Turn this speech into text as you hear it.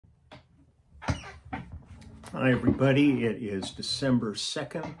Hi everybody, it is December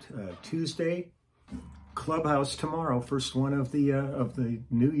 2nd, Tuesday. Clubhouse tomorrow, first one of the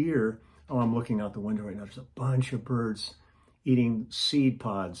new year. Oh, I'm looking out the window right now. There's a bunch of birds eating seed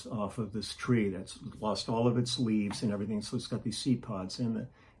pods off of this tree that's lost all of its leaves and everything. So it's got these seed pods, and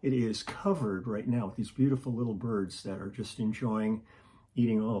it is covered right now with these beautiful little birds that are just enjoying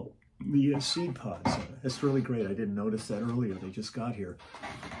eating all the seed pods. It's really great. I didn't notice that earlier. They just got here.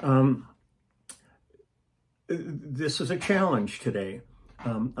 This is a challenge today.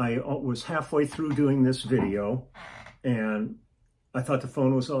 I was halfway through doing this video and I thought the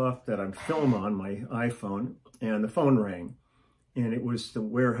phone was off, that I'm film on my iPhone, and the phone rang. And it was the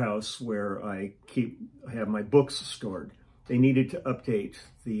warehouse where I have my books stored. They needed to update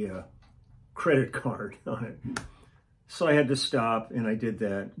the credit card on it. So I had to stop, and I did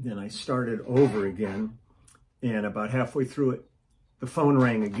that. Then I started over again, and about halfway through it, the phone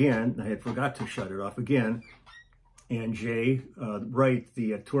rang again. I had forgot to shut it off again. And Jay Wright,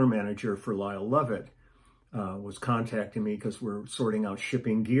 the tour manager for Lyle Lovett, was contacting me because we're sorting out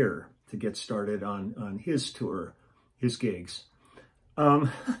shipping gear to get started on his tour, his gigs.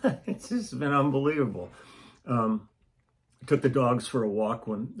 It's just been unbelievable. I took the dogs for a walk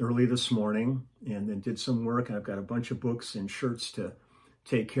early this morning, and then did some work. I've got a bunch of books and shirts to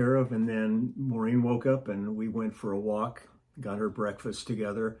take care of. And then Maureen woke up and we went for a walk, got her breakfast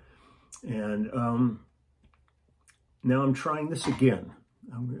together. And now I'm trying this again.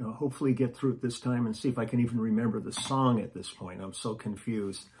 I'm going to hopefully get through it this time and see if I can even remember the song at this point. I'm so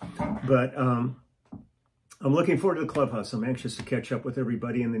confused. But I'm looking forward to the Clubhouse. I'm anxious to catch up with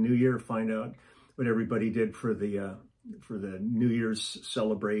everybody in the new year, find out what everybody did for the New Year's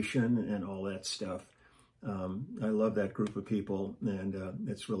celebration and all that stuff. I love that group of people, and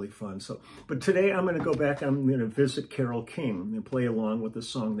it's really fun. But today I'm going to go back. I'm going to visit Carole King and play along with the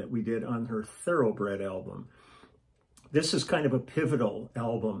song that we did on her Thoroughbred album. This is kind of a pivotal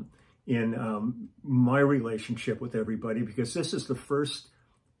album in my relationship with everybody, because this is the first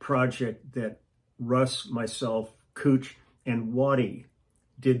project that Russ, myself, Cooch, and Waddy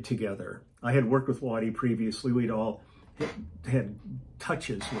did together. I had worked with Waddy previously. We'd all had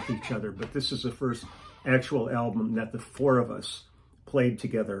touches with each other, but this is the first actual album that the four of us played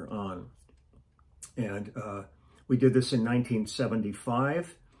together on. And we did this in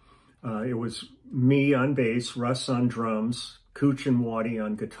 1975. It was me on bass, Russ on drums, Cooch and Waddy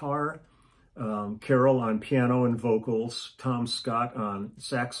on guitar, Carole on piano and vocals, Tom Scott on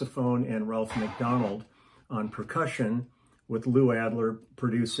saxophone, and Ralph McDonald on percussion, with Lou Adler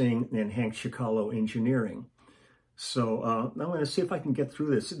producing and Hank Chicalo engineering. So I'm going to see if I can get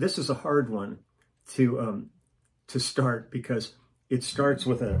through this. This is a hard one to start, because it starts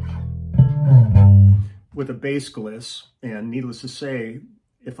with a bass gliss, and needless to say,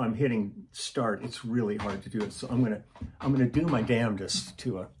 if I'm hitting start, it's really hard to do it. So I'm gonna do my damnedest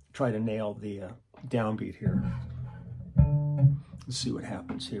to try to nail the downbeat here. Let's see what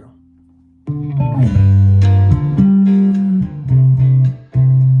happens here.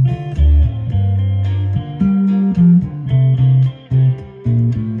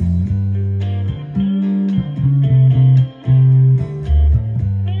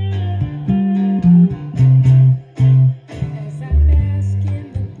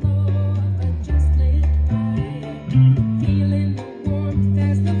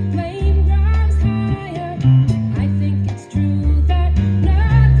 I think it's true that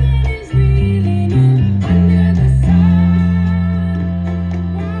nothing is really new.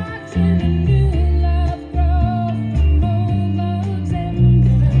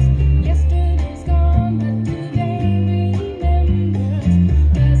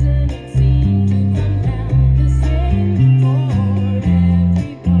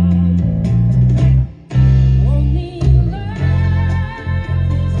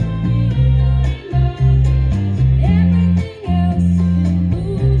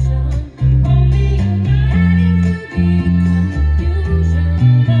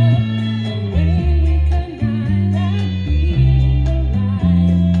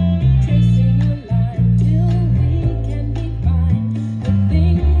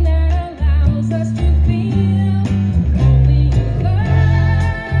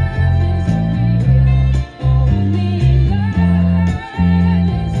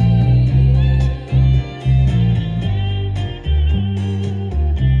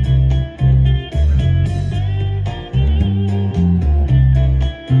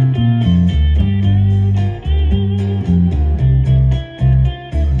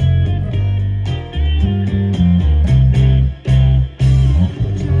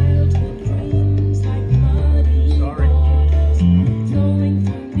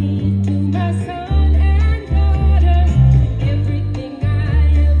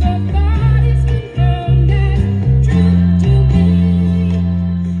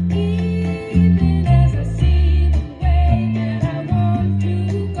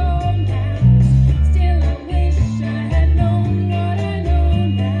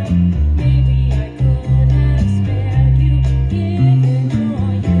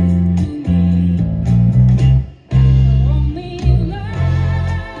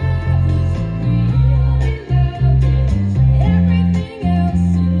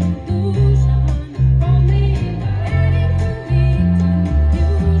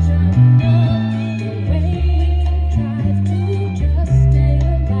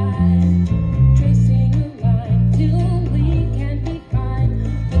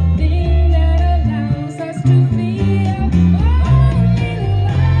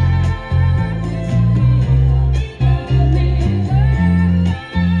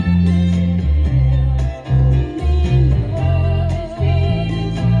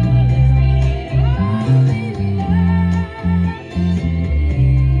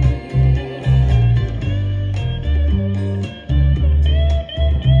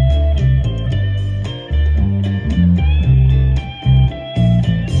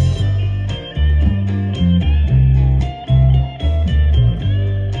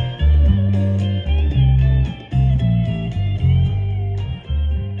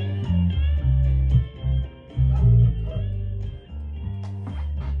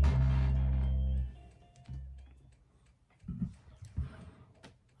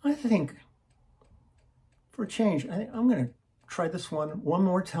 think, for a change, I'm going to try this one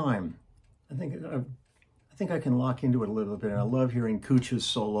more time. I think I can lock into it a little bit. And I love hearing Cooch's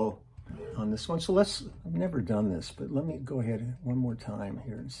solo on this one. So I've never done this, but let me go ahead one more time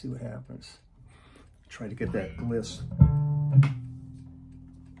here and see what happens. Try to get that bliss.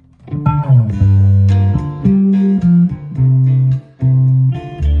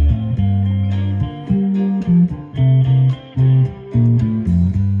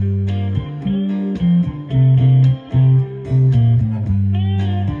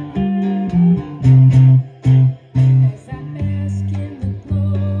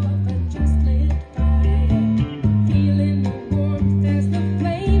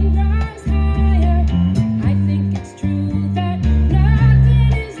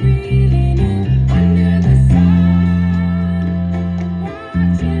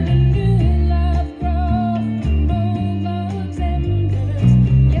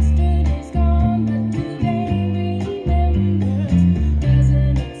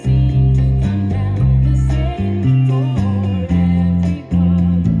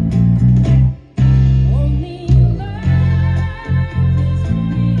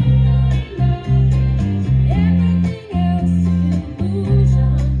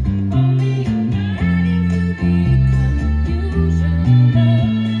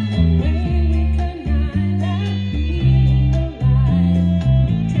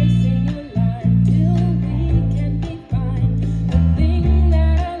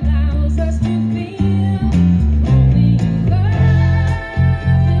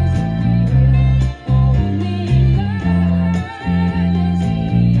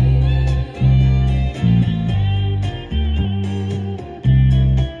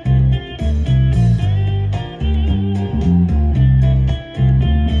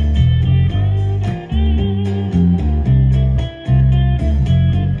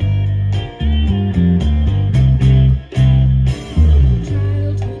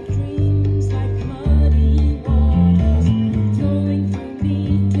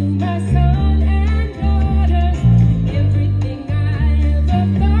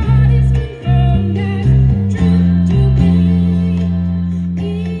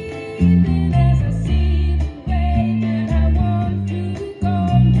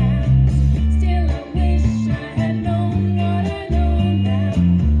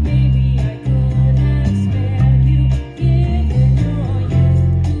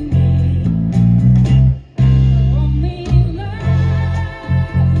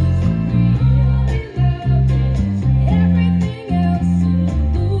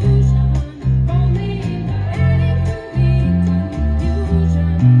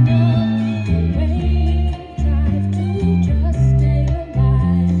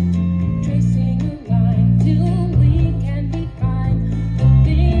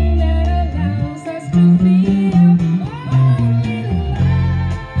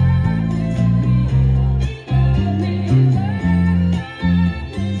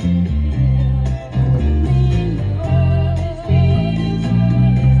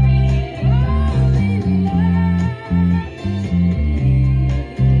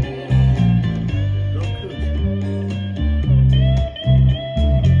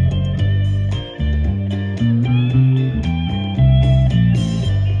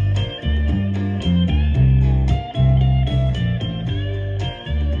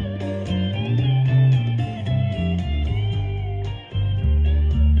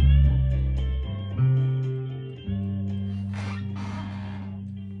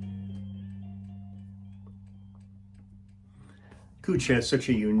 Cooch has such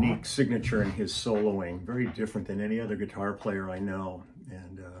a unique signature in his soloing, very different than any other guitar player I know,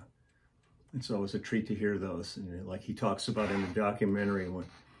 and it's always a treat to hear those. And like he talks about in the documentary, when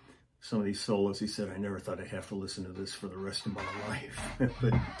some of these solos, he said, "I never thought I'd have to listen to this for the rest of my life."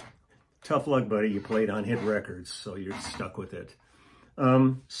 But tough luck, buddy. You played on hit records, so you're stuck with it.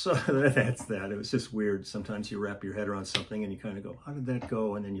 So that's that. It was just weird. Sometimes you wrap your head around something and you kind of go, how did that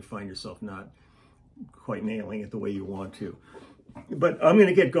go? And then you find yourself not quite nailing it the way you want to. But I'm going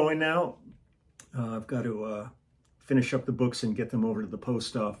to get going now. I've got to finish up the books and get them over to the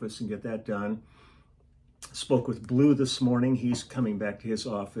post office and get that done. Spoke with Blue this morning. He's coming back to his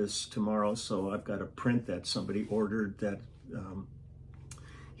office tomorrow, so I've got a print that somebody ordered that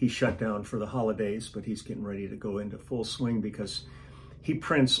he shut down for the holidays, but he's getting ready to go into full swing because he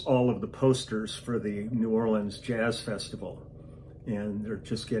prints all of the posters for the New Orleans Jazz Festival. And they're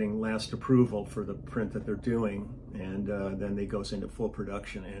just getting last approval for the print that they're doing. And then it goes into full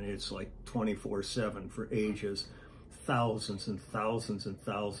production, and it's like 24/7 for ages. Thousands and thousands and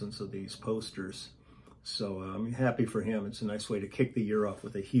thousands of these posters So I'm happy for him. It's a nice way to kick the year off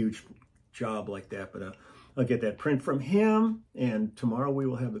with a huge job like that. But I'll get that print from him, and tomorrow we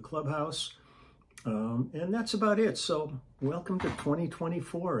will have the clubhouse. And that's about it. So welcome to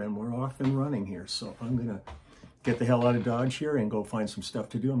 2024, and we're off and running here. So I'm going to get the hell out of Dodge here and go find some stuff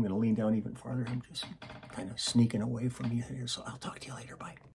to do. I'm going to lean down even farther. I'm just kind of sneaking away from you here. So I'll talk to you later. Bye.